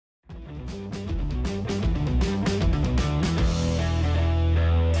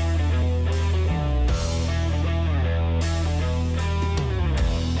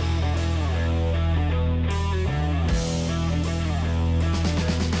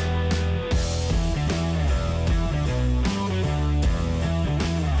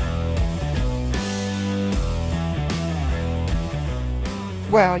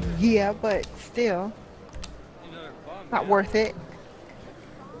Well, yeah, but still, not worth it.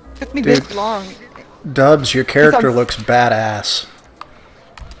 Took me Dude, this long. Dubs, your Cause I'm. character looks badass.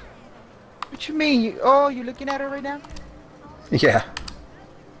 What you mean? Oh, you looking at her right now? Yeah,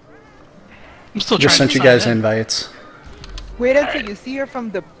 I'm still just trying to sent you sign guys in. invites. Wait until Alright. you see her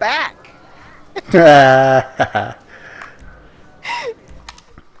from the back. I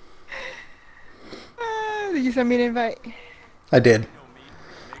Did you send me an invite? did.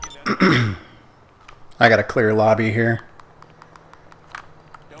 I got a clear lobby here.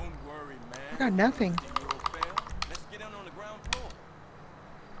 I got nothing.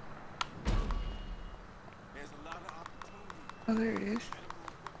 Oh, there it is.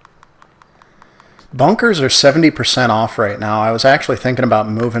 Bunkers are 70% off right now. I was actually thinking about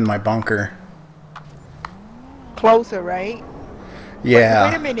moving my bunker. Closer, right? But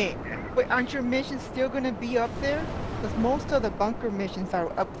wait a Yeah. minute. Wait, aren't your missions still gonna be up there? Because most of the bunker missions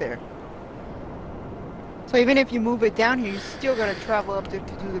are up there. So even if you move it down here, you still gotta travel up there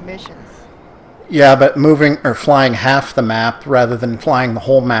to do the missions. Yeah, but moving or flying half the map rather than flying the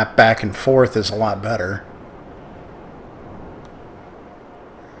whole map back and forth is a lot better.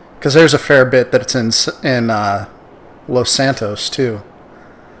 Because there's a fair bit that's in Los Santos too.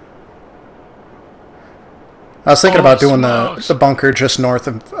 I was thinking Holy about doing the smokes. the bunker just north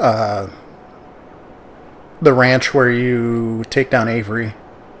of the ranch where you take down Avery.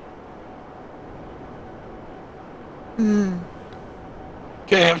 Hmm.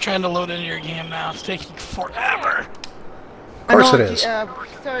 Okay, I'm trying to load into your game now. It's taking forever. Of I course know it is.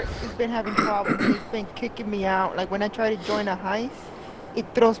 Rockstar has been having problems. It's been kicking me out. Like when I try to join a heist,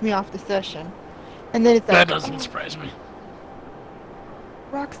 it throws me off the session. And then it's That like, doesn't oh, surprise me.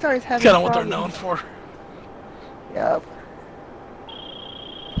 Rockstar is It's having kind of what they're known problems. for. Yep.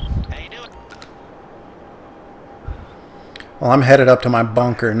 Well, I'm headed up to my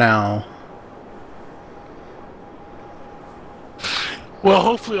bunker now. Well,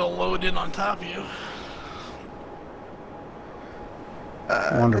 hopefully it'll load in on top of you.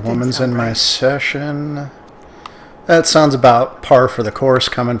 Wonder That didn't Woman's in sound my right. session. That sounds about par for the course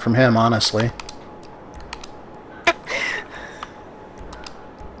coming from him, honestly.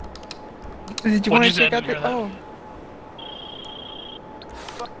 Did you What'd want you to say? I check out didn't the? hear that. Oh,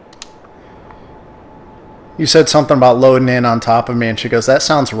 You said something about loading in on top of me, and she goes, "That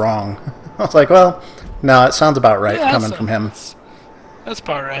sounds wrong." I was like, "Well, no, it sounds about right Yeah, coming from him." that's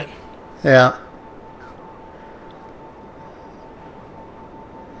about right. Yeah.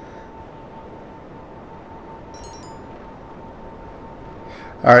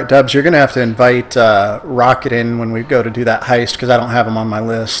 All right, Dubs, you're going to have to invite Rocket in when we go to do that heist because I don't have him on my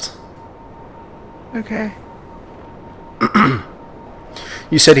list. okay.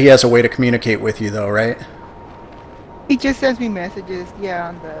 You said he has a way to communicate with you, though, right? He just sends me messages, yeah,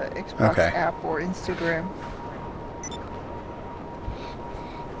 on the Xbox Okay. app or Instagram.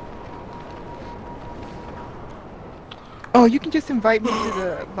 Oh, you can just invite me to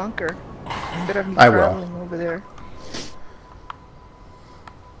the bunker instead of me I will. traveling over there.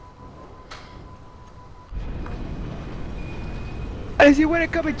 As you want to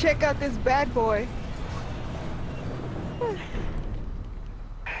come and check out this bad boy.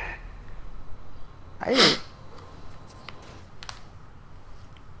 I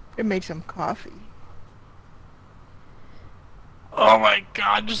to make some coffee. Oh my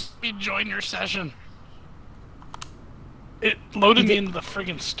god, just let me join your session. It loaded You me get into the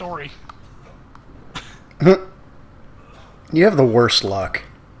friggin' story. You have the worst luck.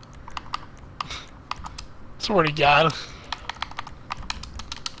 Swear to God.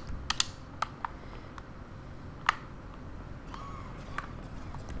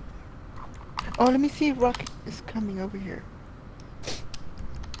 Oh, let me see if Rocket is coming over here.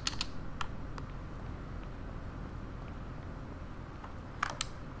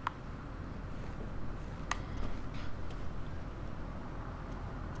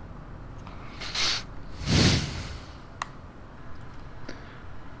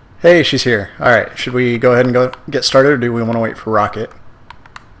 Hey, she's here. All right, should we go ahead and go get started, or do we want to wait for Rocket?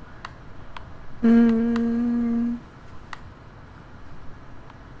 Mm,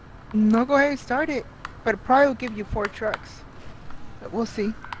 no, go ahead and start it. But it probably will give you 4 trucks. But we'll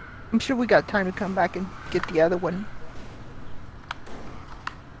see. I'm sure we got time to come back and get the other one.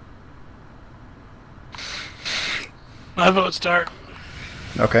 My vote start.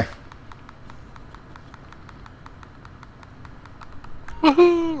 Okay.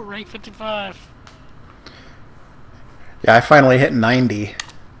 Woohoo! Rank 55. Yeah, I finally hit 90.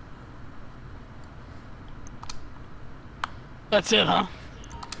 That's it, huh?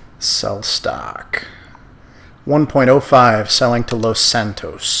 Sell stock. 1.05 selling to Los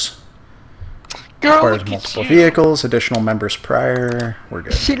Santos. Girl, Requires look multiple at you. vehicles, additional members prior. We're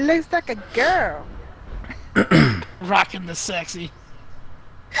good. She looks like a girl. Rocking the sexy.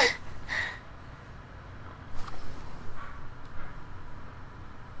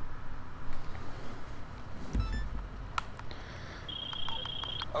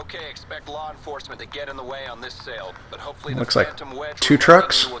 Okay, expect law enforcement to get in the way on this sale, but hopefully Looks the like Phantom Wedge 2 we're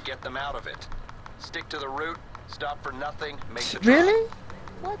trucks. running will get them out of it. Stick to the route, stop for nothing, make the drop. Really?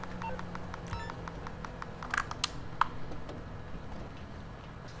 What?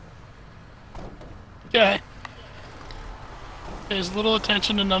 Okay. Pay as little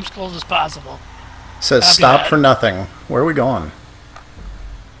attention to numbskulls as possible. Says Copy stop that. for nothing. Where are we going?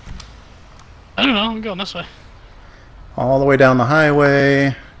 I don't know, I'm going this way. All the way down the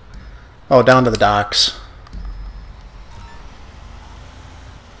highway. Oh, down to the docks.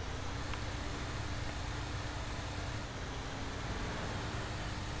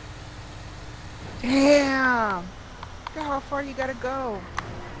 Damn. Look how far you gotta go.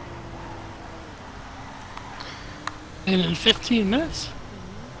 And in 15 minutes?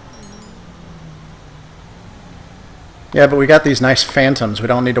 Yeah, but we got these nice Phantoms. We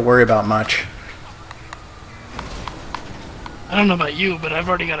don't need to worry about much. I don't know about you, but I've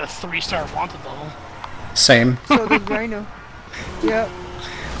already got a 3-star wanted level. Same. So does Rhyno. Yep.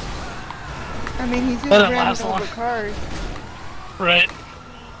 I mean, he's just Let it ramming last over long. cars. Right.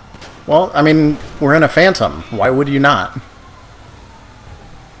 Well, I mean, we're in a Phantom. Why would you not?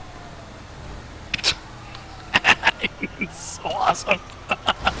 So awesome.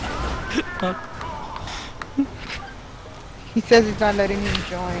 He says he's not letting him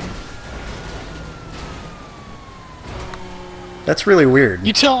join. That's really weird.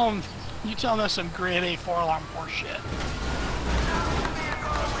 You tell him that's some grade A 4-alarm horse shit.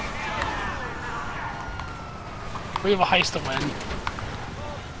 We have a heist to win.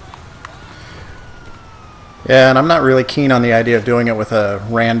 Yeah, and I'm not really keen on the idea of doing it with a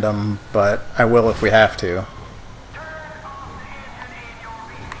random, but I will if we have to.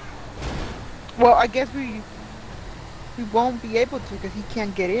 Well, I guess we won't be able to because he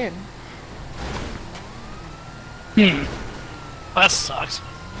can't get in. That sucks.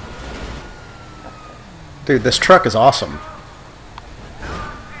 Dude, this truck is awesome.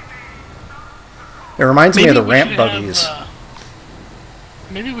 It reminds me of the we ramp should buggies. have,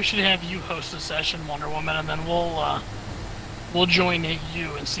 maybe we should have you host a session, Wonder Woman, and then we'll join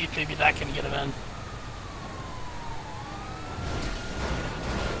you and see if maybe that can get him in.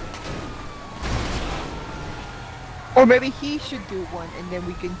 Or maybe he should do one and then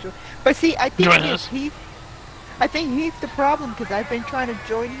we can join. But see, I think Join if us. I think he's the problem because I've been trying to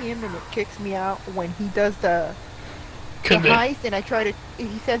join him and it kicks me out when he does the Could be. heist and I try to.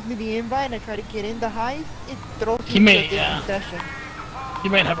 He sends me the invite and I try to get in the heist. It throws He me may, to a yeah. different session. You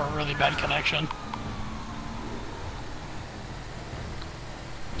might have a really bad connection.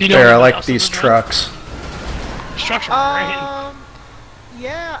 Do you know There, I anybody like else in these the group? trucks. Structure great.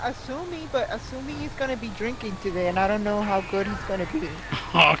 Yeah, assuming he's gonna be drinking today, and I don't know how good he's gonna be.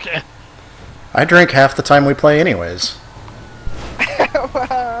 Oh, okay. I drink half the time we play anyways. Well,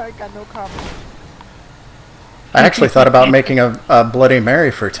 I got no comment. I actually thought about making a Bloody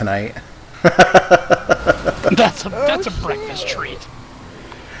Mary for tonight. That's a breakfast treat.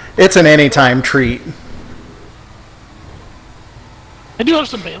 It's an anytime treat. I do have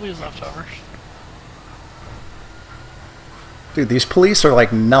some Bailey's leftovers. Dude, these police are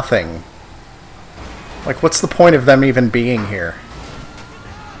like nothing. Like, what's the point of them even being here?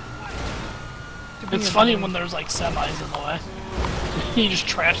 It's funny when there's like semis in the way. You just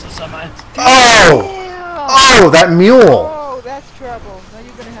trash the semis. Oh! Damn! Oh, that mule! Oh, that's trouble. Now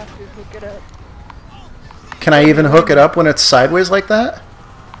you're gonna have to hook it up. Can I even hook it up when it's sideways like that?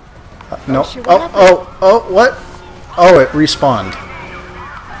 No. shit, what What? Oh, it respawned. Oh,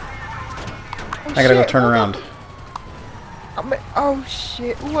 I gotta go shit, turn what around. happened? Oh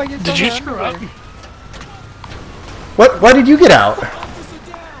shit! Ooh, I just Did saw you the screw up? underwear. What? Why did you get out?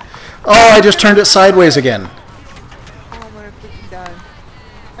 Oh, I just turned it sideways again. Oh, I'm gonna freaking die.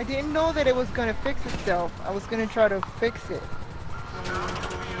 I didn't know that it was gonna fix itself. I was gonna try to fix it.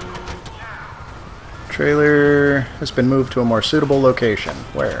 Trailer has been moved to a more suitable location.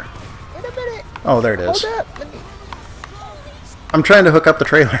 Where? Wait a minute. Oh, there it is. Hold up. Let me. I'm trying to hook up the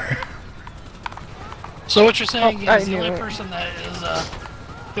trailer. So what you're saying Oh, I is the knew only it. person that is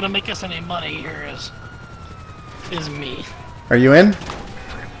gonna make us any money here is me. Are you in?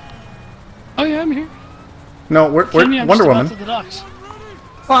 Oh yeah, I'm here. No, we're Kidding me, I'm Wonder just Woman. about to the docks.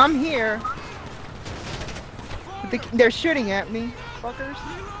 Well, I'm here. They're shooting at me, fuckers.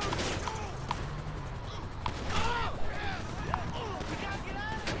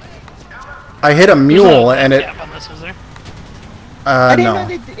 I hit a mule no and it. cap on this, is there? I didn't No.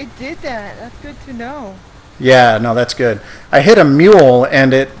 know it did that. That's good to know. Yeah, no, that's good. I hit a mule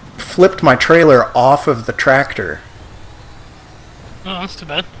and it flipped my trailer off of the tractor. Oh, that's too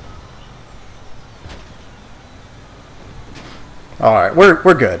bad. All right,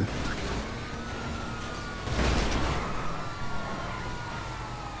 we're good.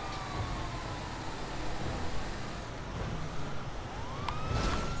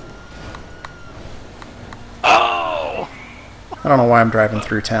 Oh! I don't know why I'm driving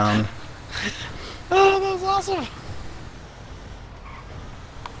through town. Oh, that was awesome!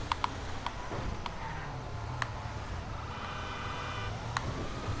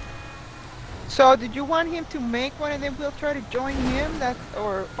 So, did you want him to make one and then we'll try to join him? That's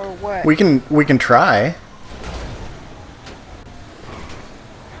or what? We can try.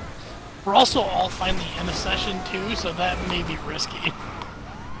 We're also all finally in a session too, so that may be risky.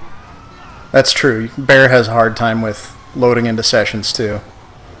 That's true. Bear has a hard time with loading into sessions too.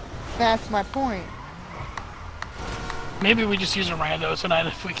 That's my point. Maybe we just use a Rhyno tonight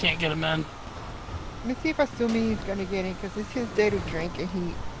if we can't get him in. Let me see if assuming he's gonna get in, because it's his day to drink and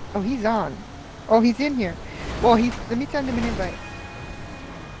he... Oh, he's on. Oh, he's in here. Well, he's... Let me send him an invite.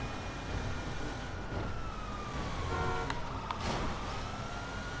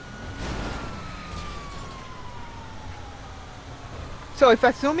 So if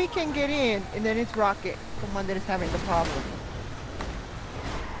Asumi can get in, and then it's Rocket, the one that is having the problem.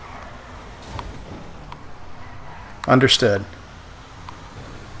 Understood.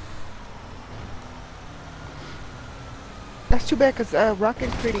 That's too bad, because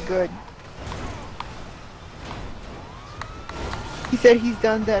Rocket's pretty good. He said he's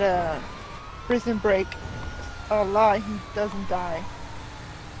done that Prison Break a lot, he doesn't die.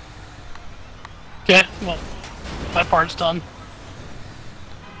 Okay, well, my part's done.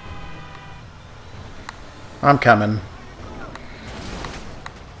 I'm coming.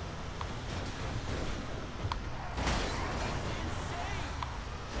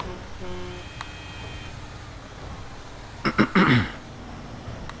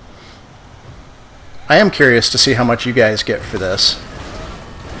 I am curious to see how much you guys get for this.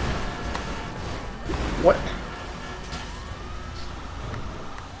 What?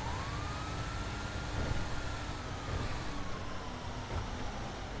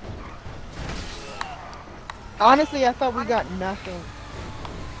 Honestly, I thought we got nothing.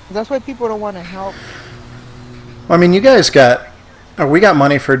 That's why people don't want to help. I mean, you guys got... we got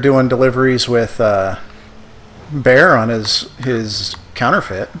money for doing deliveries with Bear on his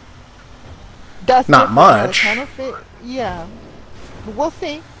counterfeit. That's Not different, much. Counterfeit, yeah. But we'll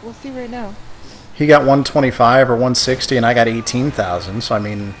see. We'll see right now. He got 125 or 160, and I got 18,000. So I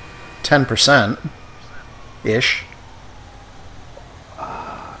mean, 10% ish.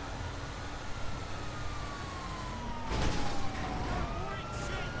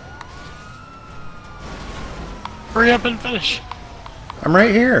 Hurry up and finish. I'm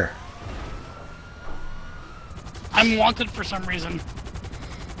right here. I'm wanted for some reason.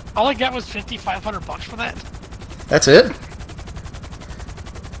 All I got was $5,500 for that. That's it?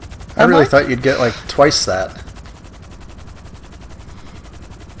 I How really much? thought you'd get like twice that.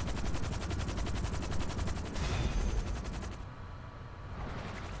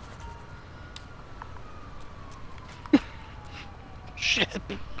 Shit.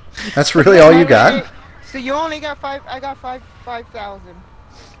 That's really all you got? So you only got five. I got 5,000.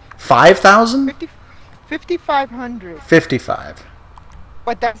 5,000? 5,500. 55.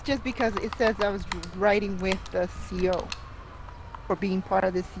 But that's just because it says I was writing with the CO. For being part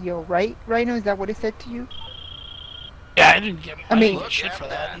of the CO, right? Rhyno, is that what it said to you? Yeah, I didn't get. I mean- didn't get shit for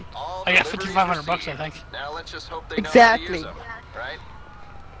that. All I got deliveries $5,500, I received. think. Now let's just hope they know Exactly. how to use them, right?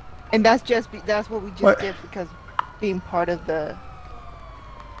 And that's just that's what we just What? did because being part of the...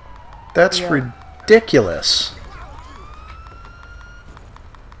 That's Yeah. ridiculous.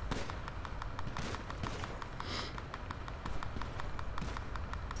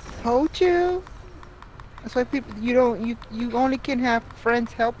 Told you. That's why people you only can have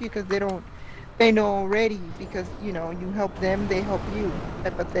friends help you because they know already because you help them, they help you,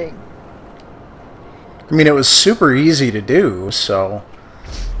 type of thing. I mean, it was super easy to do, so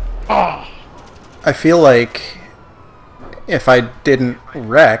Oh, I feel like if I didn't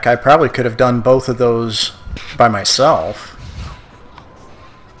wreck, I probably could have done both of those by myself.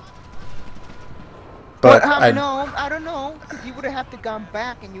 But I I don't know, because you would have to gone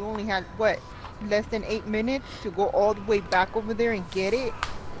back and you only had what, less than 8 minutes to go all the way back over there and get it.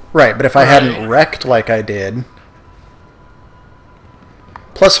 right, but if I hadn't Right. wrecked like I did,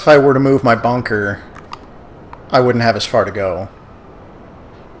 plus if I were to move my bunker, I wouldn't have as far to go.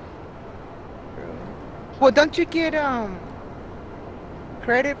 Well, don't you get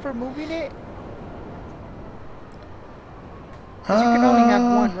credit for moving it? 'Cause you can only have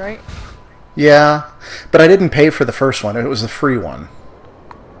one, right? Yeah, but I didn't pay for the first one. It was the free one.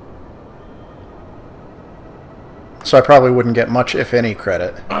 So I probably wouldn't get much, if any,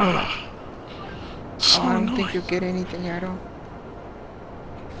 credit. So I don't annoying. think you'll get anything at all.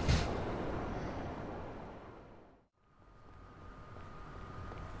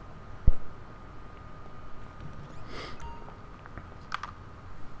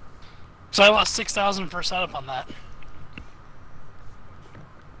 So I lost 6,000 for setup on that.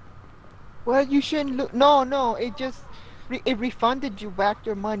 Well, you shouldn't look. No, it just it refunded you back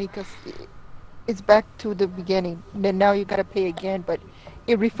your money because it's back to the beginning. Then now you gotta pay again, but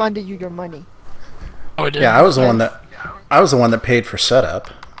it refunded you your money. Oh, it did. Yeah, I was the one that paid for setup.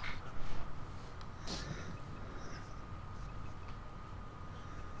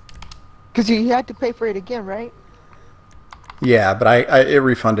 Because you had to pay for it again, right? Yeah, but it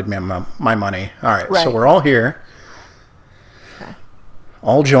refunded me my money. All right, so Right. we're all here.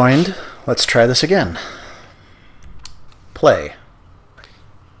 All joined. Let's try this again. Play.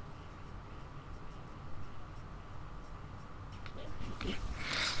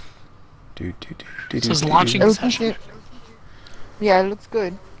 This is launching It session. looks- Yeah, it looks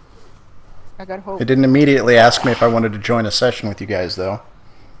good. I got hope. It didn't immediately ask me if I wanted to join a session with you guys, though.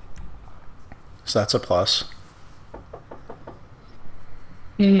 So that's a plus.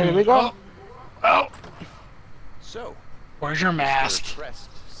 There we go. Oh, So, where's your mask? Mr. Crest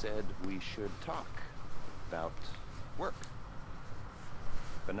said we should talk about work.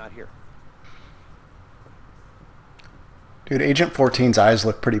 But not here. Dude, Agent 14's eyes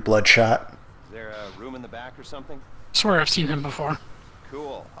look pretty bloodshot. Is there a room in the back or something? I swear I've seen him before.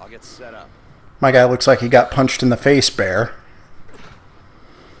 Cool. I'll get set up. My guy looks like he got punched in the face, Bear.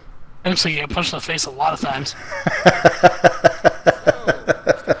 It looks like you got punched in the face a lot of times. Mr.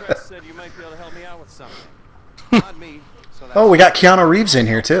 Crest said you might be able to help me out with something. Not me. So that's Oh, we got Keanu Reeves in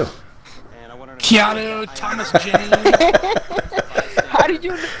here, too. And I wanted to Keanu, Thomas Jane. How did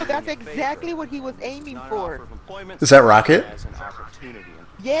you know? That's exactly what he was aiming for. Is that Rocket?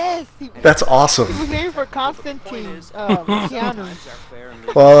 Yes, he That's awesome. was aiming for Constantine,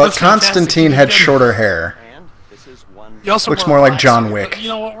 Keanu. Well, That's Constantine fantastic. had Good. shorter hair. You also Looks wore more a like white John suit, Wick. but you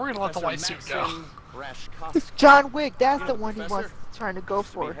know what? We're gonna let the white suit go. John Wick, that's the one he was trying to go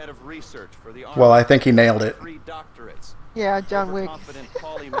for. Well, I think he nailed it. Yeah, John Wick.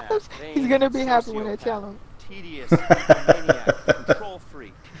 He's gonna be happy when I tell him.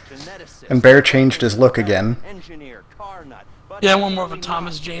 And Bear changed his look again. Yeah, one more of a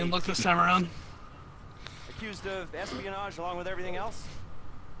Thomas Jane look this time around. Accused of espionage along with everything else?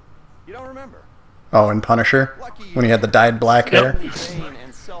 You don't remember? Oh, and Punisher? When he had the dyed black hair?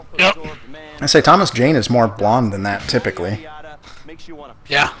 Yep. I say Thomas Jane is more blonde than that, typically.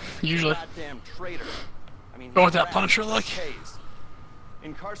 Yeah, usually. Go with that Punisher look.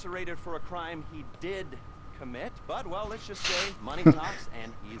 Incarcerated for a crime he did commit, but well, let's just say money talks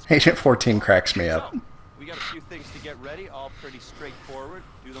and he's Agent 14 cracks me up. So, we got a few things to get ready, all pretty straightforward.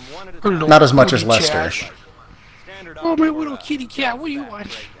 Do them one at a time. Not as much as Booty Lester. chat. Standard Oh, my operative, little kitty cat, what do you want?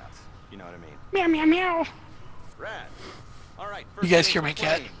 breakouts. You know what I mean? Meow, meow, meow. Rad. All right, You guys hear my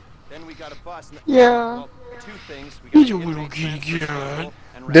cat? Then we got a bus. Yeah. Well, two things. We got You the little inmate kitty transfer cat. schedule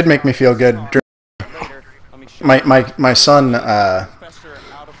and Did make me feel good. later, let me show My son Professor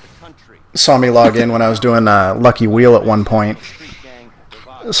out of the country. saw me log in when I was doing Lucky Wheel at one point. Street gang.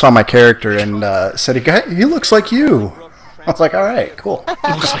 Saw my character and said, he looks like you. I was like, all right, cool.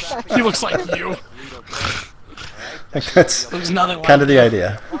 He looks like you. That's Looks nothing like kind of the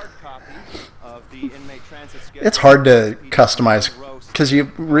idea. Hard copy of the inmate transit schedule. It's hard to customize because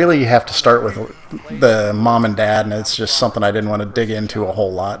you really have to start with the mom and dad, and it's just something I didn't want to dig into a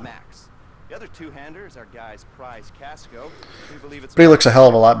whole lot. Max. The other two-hander is our guy's prize Casco. We believe it's But he looks a hell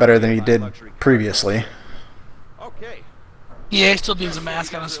of a lot better than he did previously. Okay. Yeah, he still needs a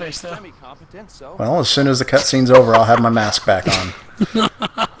mask on his face, though. Semi-competent, so Well, as soon as the cutscene's over, I'll have my mask back on.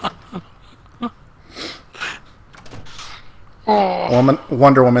 Oh,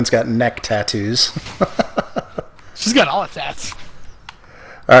 Wonder Woman's got neck tattoos. she's got all the tats.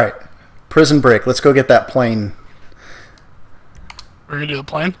 All right, Prison Break. Let's go get that plane. We're gonna do the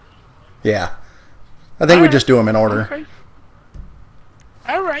plane? Yeah, I think we just do them in order. Okay.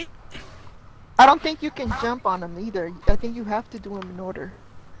 Alright. I don't think you can jump on them either. I think you have to do them in order.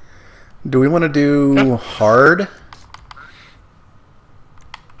 Do we want to do hard?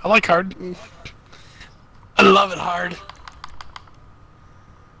 I like hard. I love it hard.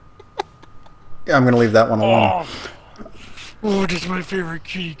 Yeah, I'm gonna leave that one alone. Oh, that's my favorite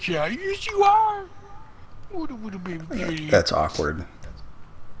kitty cat. Yes, you are. That's awkward.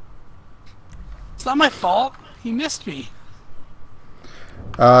 It's not my fault. He missed me.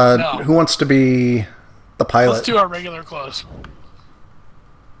 No. Who wants to be the pilot? Let's do our regular clothes.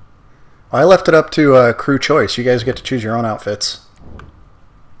 I left it up to crew choice. You guys get to choose your own outfits.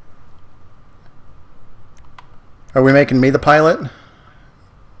 Are we making me the pilot?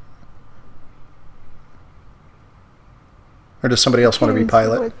 Or does somebody else want to be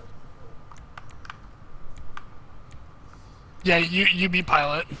pilot? Yeah, you be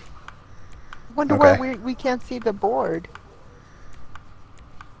pilot. I wonder why we can't see the board.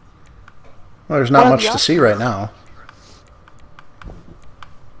 Well, there's not much to see right now.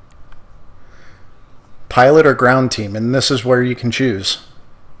 Pilot or ground team, and this is where you can choose.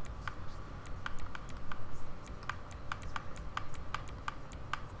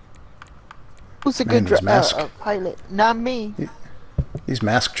 Who's a good pilot? Not me. These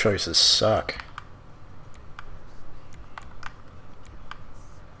mask choices suck.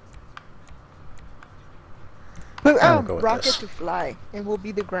 But rocket to fly, and we'll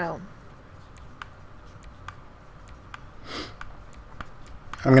be the ground.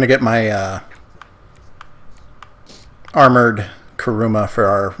 I'm gonna get my armored Kuruma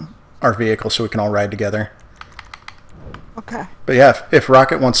for our vehicle so we can all ride together. Okay. But yeah, if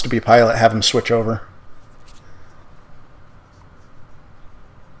Rocket wants to be pilot, have him switch over.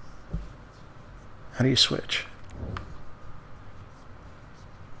 How do you switch?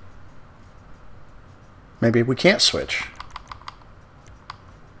 Maybe we can't switch.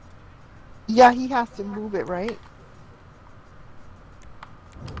 Yeah, he has to move it, right?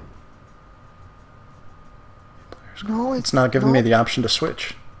 No, it's not giving me the option to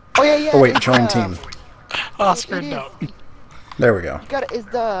switch. Oh yeah. Oh wait, join team. Oscar, no. There we go. You got is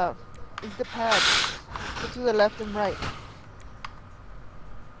the pad. Go to the left and right.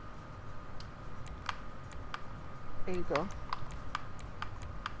 There you go.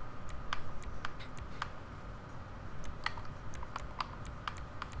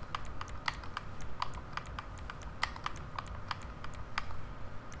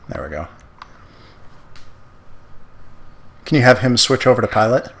 There we go. Can you have him switch over to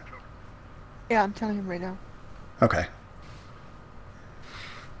pilot? Yeah, I'm telling him right now. Okay.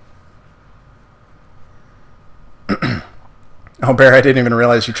 Oh, Bear, I didn't even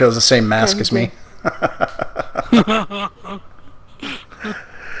realize you chose the same mask as me.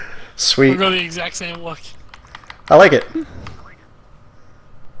 Sweet. We're going the exact same look. I like it.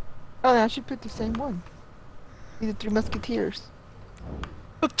 Oh, I should put the same one. Be the Three Musketeers.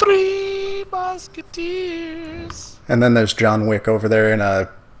 The Three Musketeers. And then there's John Wick over there in a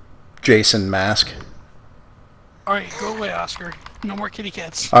Jason mask. Alright, go away, Oscar. No more kitty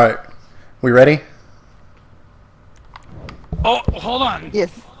cats. Alright. We ready? Oh, hold on.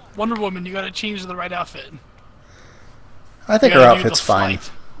 Yes. Wonder Woman, you gotta change to the right outfit. I think her outfit's fine.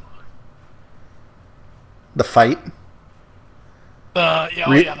 The fight?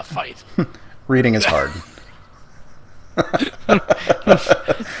 Yeah, the fight. Reading is hard.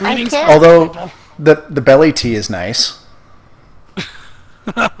 Reading's Although the belly tee is nice.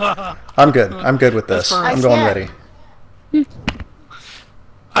 I'm good. I'm good with this. I'm going ready.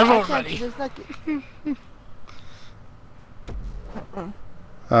 I vote ready.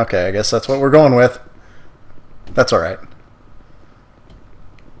 Okay, I guess that's what we're going with. That's alright.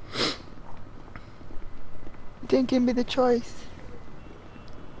 Didn't give me the choice.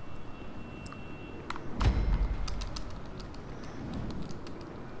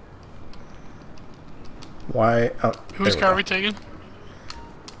 Why? Oh, whose car are we taking?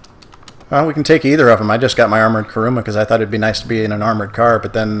 Well, we can take either of them. I just got my armored Kuruma because I thought it'd be nice to be in an armored car,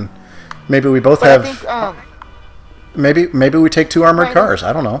 but then maybe we both have... I think, maybe we take two armored cars.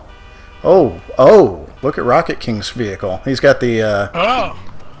 I don't know. Oh, look at Rocket King's vehicle. He's got the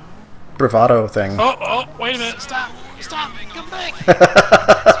bravado thing. Oh, wait a minute. Stop. Come back.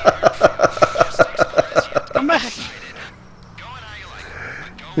 Come back.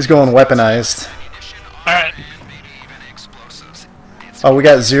 He's going weaponized. Alright. Oh, we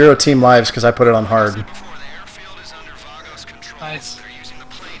got 0 team lives because I put it on hard. Nice.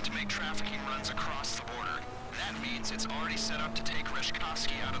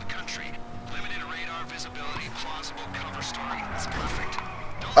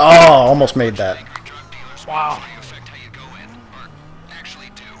 Oh, almost made that. Wow.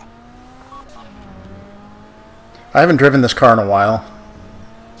 I haven't driven this car in a while.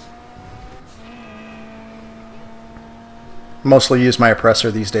 Mostly use my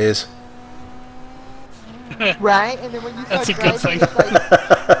oppressor these days. Right? And then when you start That's a good driving, thing. it's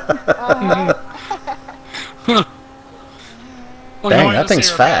like, Well, Dang, that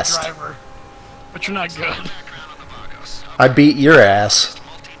thing's fast. Driver, but you're not good. I beat your ass.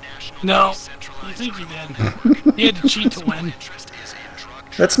 No, you think you did. You had to cheat to win.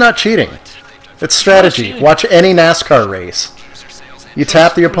 That's not cheating. It's strategy. Watch any NASCAR race. You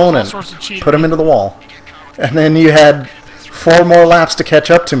tap the opponent, put him into the wall, and then you had 4 more laps to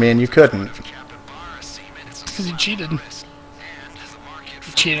catch up to me, and you couldn't. Because you cheated. You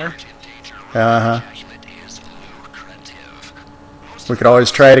cheater. Uh-huh. We could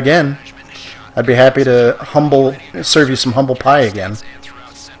always try it again. I'd be happy to serve you some humble pie again.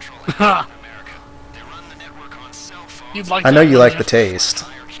 I know you like the taste.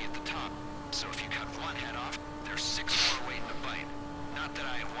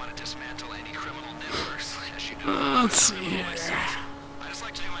 Let's see here.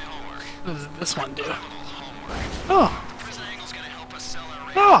 What does this one do? Oh.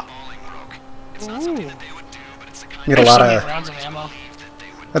 Oh. Ooh. You get a lot of rounds of ammo.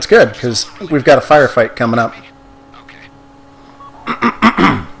 That's good, because we've got a firefight coming up.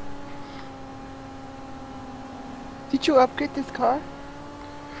 Did you upgrade this car?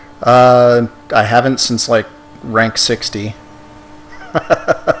 I haven't since, like, rank 60.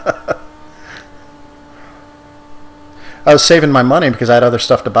 I was saving my money because I had other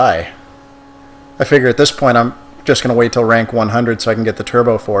stuff to buy. I figure at this point I'm just going to wait till rank 100 so I can get the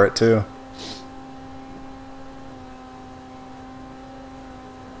turbo for it, too.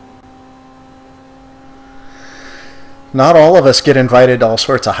 Not all of us get invited to all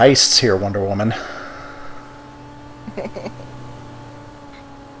sorts of heists here, Wonder Woman.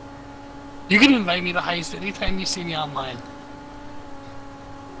 You can invite me to heist anytime you see me online.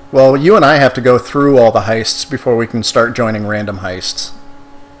 Well, you and I have to go through all the heists before we can start joining random heists.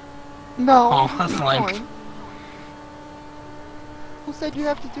 No. Oh, that's lame. Who said you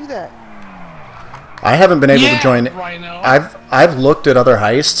have to do that? I haven't been able to join. Rhyno. I've looked at other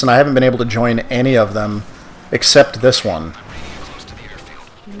heists and I haven't been able to join any of them except this one.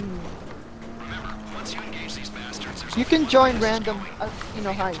 You can join random,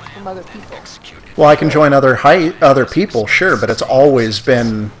 heists from other people. Well, I can join other people, sure, but it's always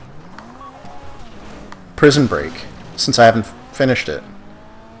been Prison Break since I haven't finished it.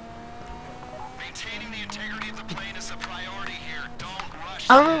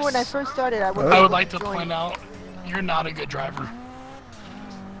 I remember when I first started, I would like to point out, you're not a good driver.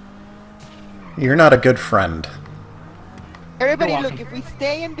 You're not a good friend. Everybody, look, if we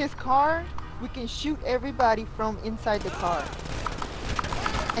stay in this car, we can shoot everybody from inside the car.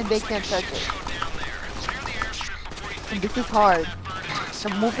 And they can't touch it. And this is hard. So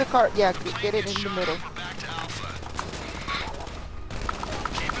move the car, yeah, get it in the middle.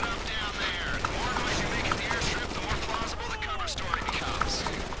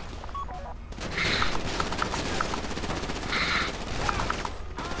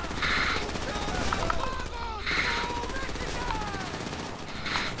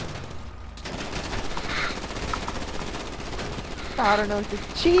 I don't know if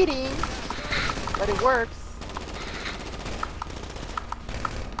it's cheating, but it works.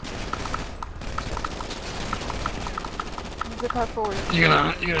 Move the car forward. You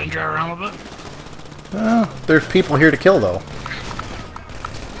gonna drive around with it? There's people here to kill, though.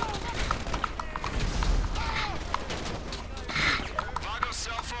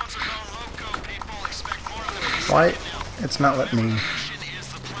 Why? It's not letting me...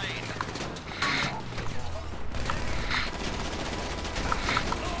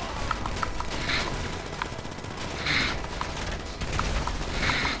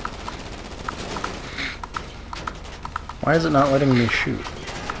 Why is it not letting me shoot?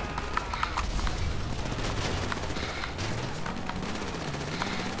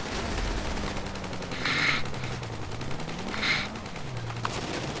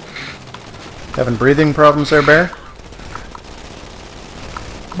 Having breathing problems there, Bear?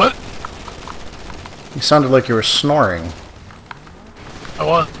 What? You sounded like you were snoring. I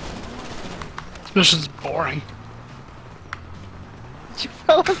was. This mission's boring. Did you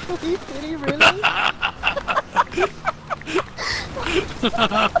fall asleep? Did he really?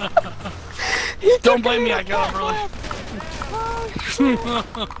 Don't blame me, I got up early.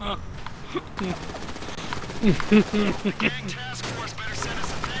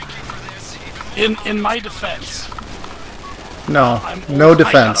 In my defense. No, no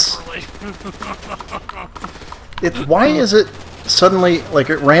defense. Why is it suddenly, like,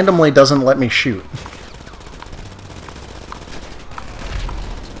 it randomly doesn't let me shoot?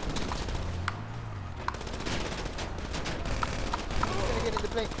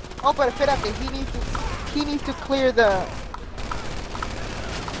 Oh, but espérate, he needs to clear the...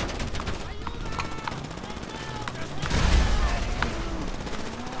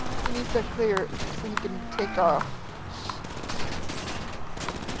 He needs coast are clear so you can take off.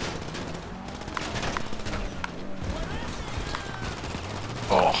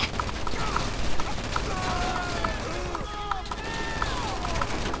 Oh.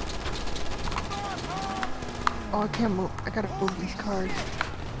 Oh, I can't move. I gotta move these cars.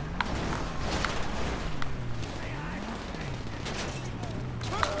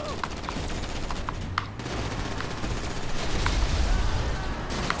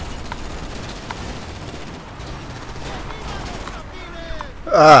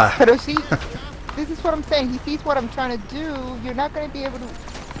 But see, this is what I'm saying. He sees what I'm trying to do. You're not gonna be able to.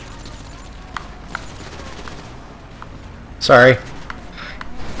 Sorry.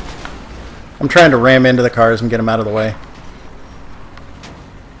 I'm trying to ram into the cars and get them out of the way.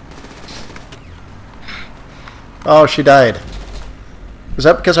 Oh, she died. Was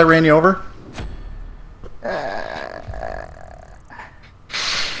that because I ran you over?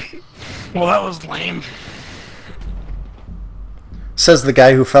 Well, that was lame. Says the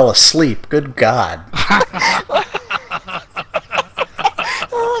guy who fell asleep. Good God.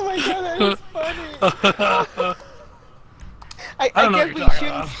 Oh my God, that is funny.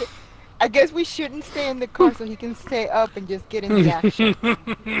 I guess we shouldn't stay in the car so he can stay up and just get in the action.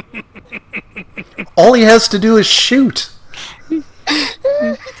 All he has to do is shoot. All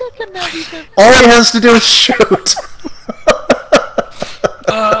he has to do is shoot.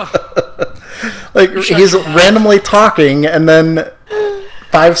 Like, he's randomly talking, and then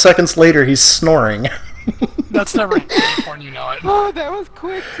 5 seconds later, he's snoring. That's never before you know it. Oh, that was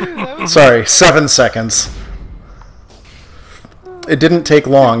quick, too. Sorry, 7 seconds. It didn't take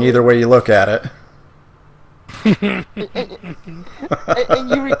long, either way you look at it. And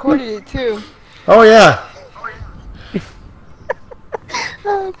you recorded it, too. Oh, yeah.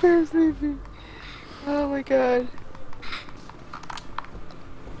 Oh, Bear sleeping. Oh, my God.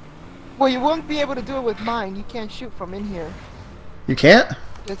 Well, you won't be able to do it with mine. You can't shoot from in here. You can't?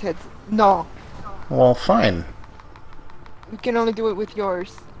 Just heads. No. Well, fine. We can only do it with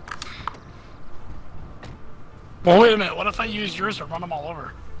yours. Well, wait a minute. What if I use yours to run them all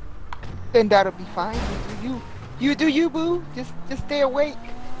over? Then that'll be fine. You do you, boo. Just stay awake.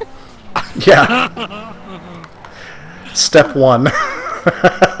 Yeah. Step 1.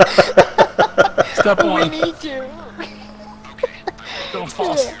 Step 1. We need you. Don't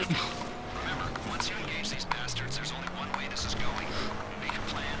fall asleep. Remember, once you engage these bastards, there's only one way this is going. Make a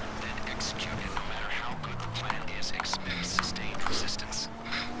plan, then execute it. No matter how good the plan is, expect sustained resistance.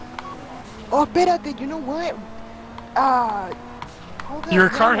 Oh, espérate, you know what? Your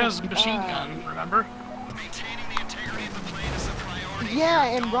car has a machine gun, remember? Maintaining the integrity of the plane is the priority. Yeah,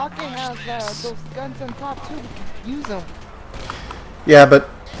 and Rocket has those guns on top too. We can use them. Yeah, but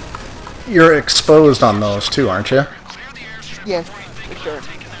you're exposed on those too, aren't you? Yes, for sure.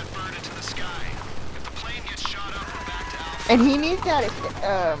 And he needs that.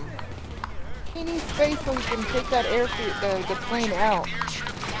 He needs space so he can take that the plane out.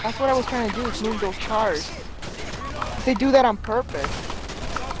 That's what I was trying to do, is move those cars. They do that on purpose.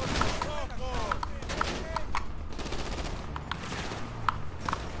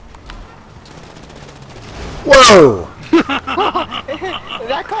 Whoa!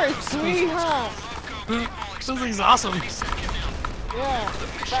 That car is sweet, huh? This thing's awesome. Yeah.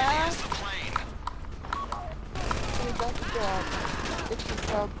 Fast. We got the job. Get the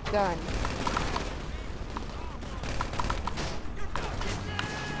job done.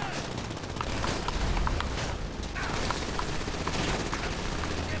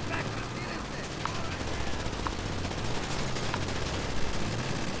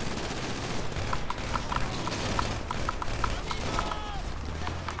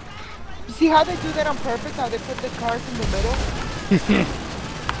 See how they do that on purpose? How they put the cars in the middle?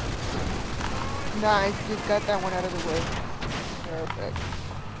 Nice, just got that one out of the way. Perfect.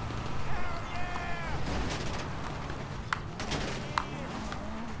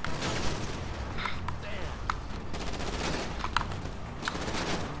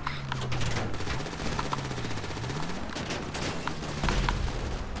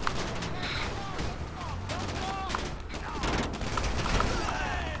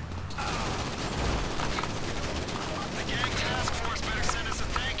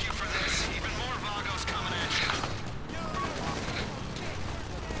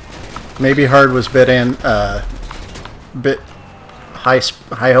 Maybe Hard was bit high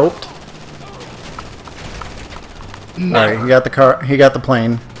hoped. No. Alright, he got the car. He got the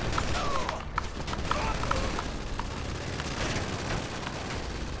plane.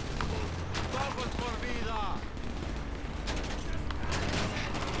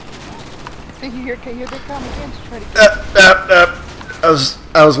 So here they come again to try to get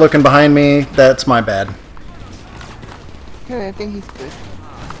I was looking behind me. That's my bad. Okay, I think he's good.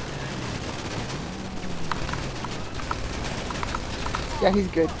 Yeah, he's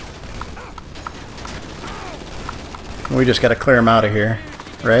good. We just gotta clear him out of here,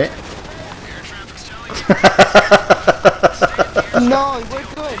 right? No, we're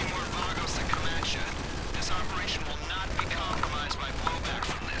good.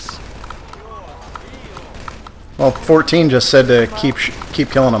 Well, 14 just said to keep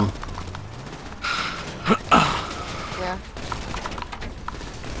killing them. Yeah.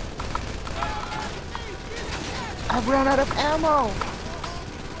 I've run out of ammo.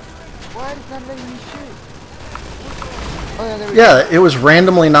 Why is not letting me shoot? Oh, yeah, there we go. Yeah, it was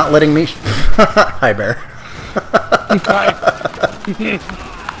randomly not letting me. Hi, Bear.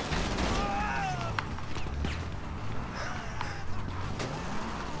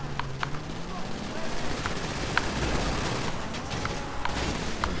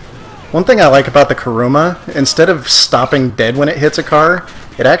 One thing I like about the Kuruma, instead of stopping dead when it hits a car,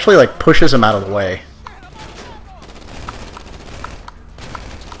 it actually like pushes him out of the way.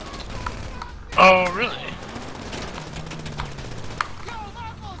 Oh, really?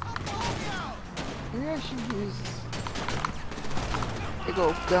 Maybe I should use big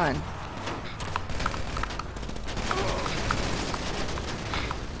old gun.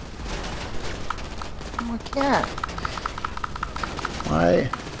 Oh, I can't. Why?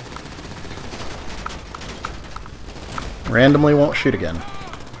 Randomly won't shoot again.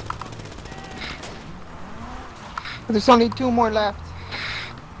 There's only 2 more left.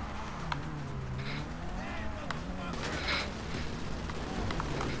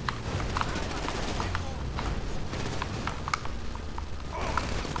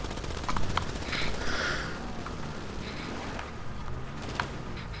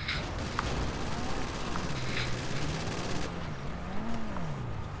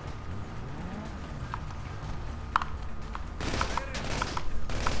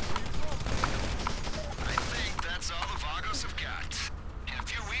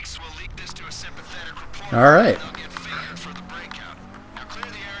 All right.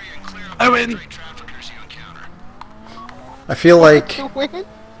 I win. I feel like, To win?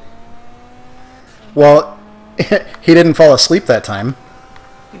 well, he didn't fall asleep that time.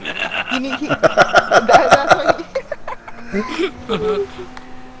 That's what he...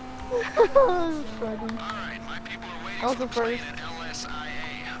 Funny. I was the first.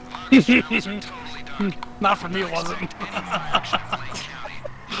 Not for me, it wasn't.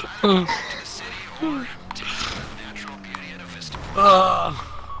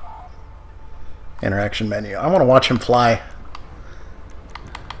 Interaction menu. I want to watch him fly.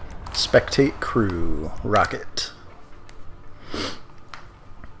 Spectate crew. Rocket.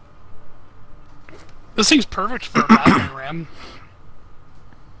 This thing's perfect for a battering ram.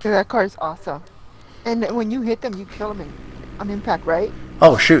 Yeah, that car is awesome. And when you hit them, you kill them on impact, right?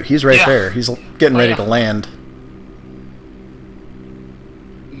 Oh shoot, he's right Yeah. there. He's getting ready Yeah. to land.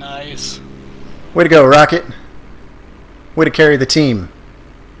 Nice. Way to go, Rocket. Way to carry the team.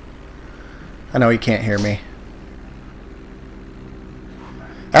 I know he can't hear me.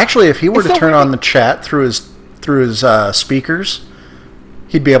 Actually, if he were to turn on the chat through his speakers,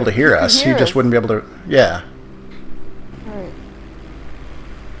 he'd be able to hear us. He just wouldn't be able to. Yeah. Alright.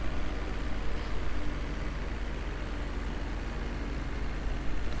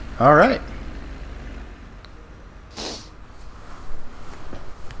 All right.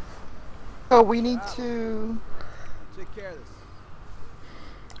 So we need to... Take care of this.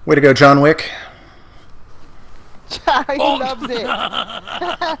 Way to go, John Wick. he loves it.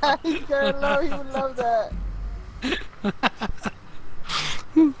 He's gonna love. He would love that.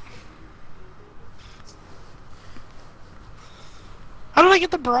 How did I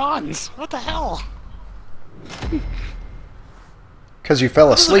get the bronze? What the hell? Because you fell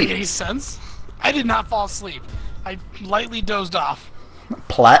That doesn't make asleep. any sense. I did not fall asleep. I lightly dozed off.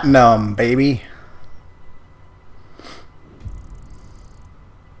 Platinum, baby.